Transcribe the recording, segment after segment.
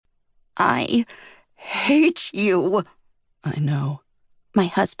I hate you. I know. My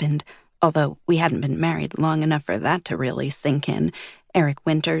husband, although we hadn't been married long enough for that to really sink in, Eric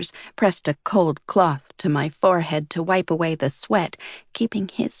Winters, pressed a cold cloth to my forehead to wipe away the sweat, keeping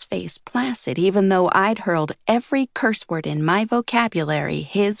his face placid even though I'd hurled every curse word in my vocabulary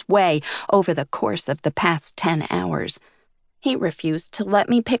his way over the course of the past 10 hours. He refused to let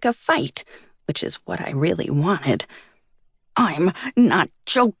me pick a fight, which is what I really wanted. "I'm not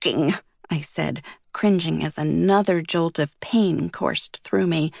joking," I said, cringing as another jolt of pain coursed through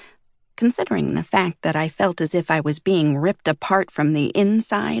me. Considering the fact that I felt as if I was being ripped apart from the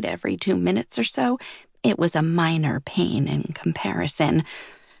inside every 2 minutes or so, it was a minor pain in comparison.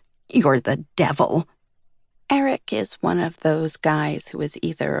 "You're the devil." Eric is one of those guys who is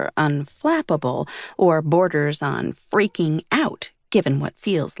either unflappable or borders on freaking out, given what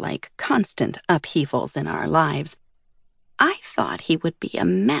feels like constant upheavals in our lives. I thought he would be a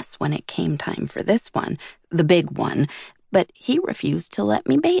mess when it came time for this one, the big one, but he refused to let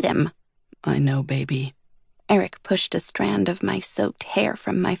me bait him. I know, baby. Eric pushed a strand of my soaked hair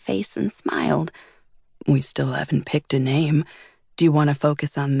from my face and smiled. We still haven't picked a name. Do you want to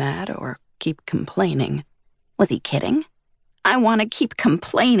focus on that or keep complaining? Was he kidding? I want to keep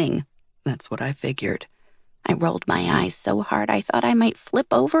complaining. That's what I figured. I rolled my eyes so hard I thought I might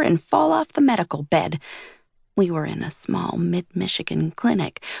flip over and fall off the medical bed. We were in a small mid-Michigan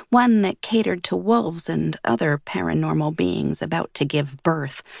clinic, one that catered to wolves and other paranormal beings about to give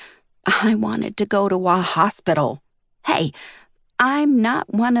birth. I wanted to go to a hospital. Hey, I'm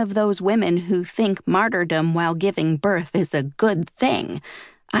not one of those women who think martyrdom while giving birth is a good thing.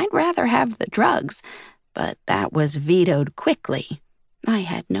 I'd rather have the drugs, but that was vetoed quickly. I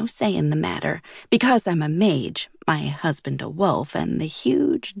had no say in the matter, because I'm a mage, my husband a wolf, and the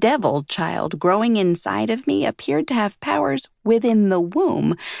huge devil child growing inside of me appeared to have powers within the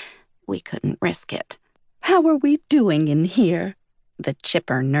womb. We couldn't risk it. "How are we doing in here?" The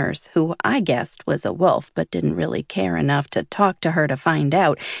chipper nurse, who I guessed was a wolf but didn't really care enough to talk to her to find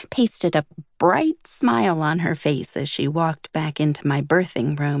out, pasted a bright smile on her face as she walked back into my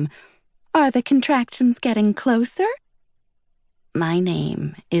birthing room. "Are the contractions getting closer?" My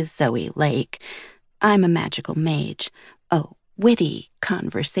name is Zoe Lake. I'm a magical mage, a witty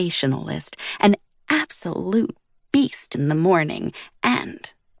conversationalist, an absolute beast in the morning,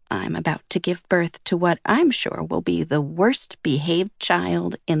 and I'm about to give birth to what I'm sure will be the worst-behaved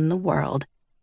child in the world.